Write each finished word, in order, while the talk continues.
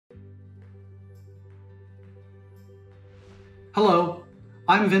Hello,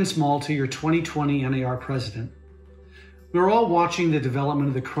 I'm Vince Malta, your 2020 NAR President. We're all watching the development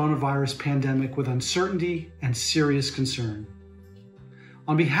of the coronavirus pandemic with uncertainty and serious concern.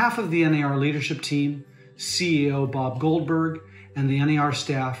 On behalf of the NAR leadership team, CEO Bob Goldberg, and the NAR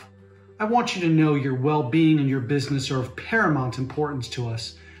staff, I want you to know your well-being and your business are of paramount importance to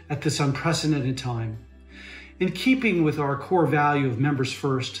us at this unprecedented time. In keeping with our core value of members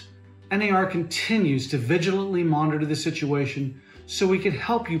first, NAR continues to vigilantly monitor the situation so we can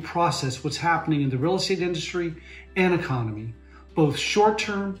help you process what's happening in the real estate industry and economy, both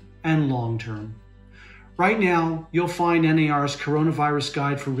short-term and long-term. Right now, you'll find NAR's Coronavirus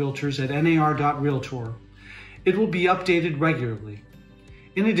Guide for Realtors at nar.realtor. It will be updated regularly.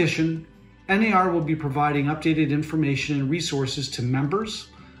 In addition, NAR will be providing updated information and resources to members,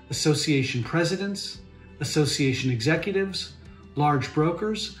 association presidents, association executives, large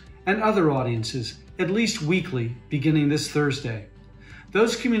brokers, and other audiences, at least weekly, beginning this Thursday.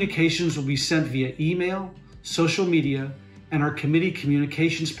 Those communications will be sent via email, social media, and our committee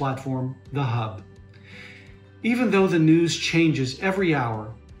communications platform, The Hub. Even though the news changes every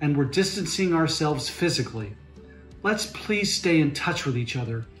hour and we're distancing ourselves physically, let's please stay in touch with each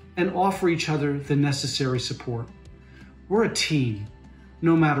other and offer each other the necessary support. We're a team,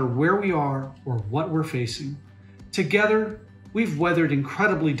 no matter where we are or what we're facing. Together, we've weathered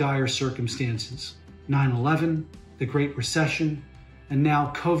incredibly dire circumstances, 9/11, the Great Recession, and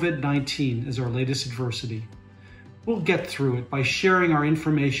now COVID-19 is our latest adversity. We'll get through it by sharing our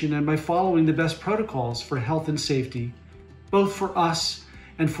information and by following the best protocols for health and safety, both for us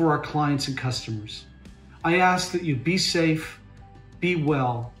and for our clients and customers. I ask that you be safe, be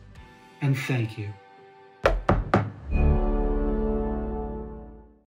well, and thank you.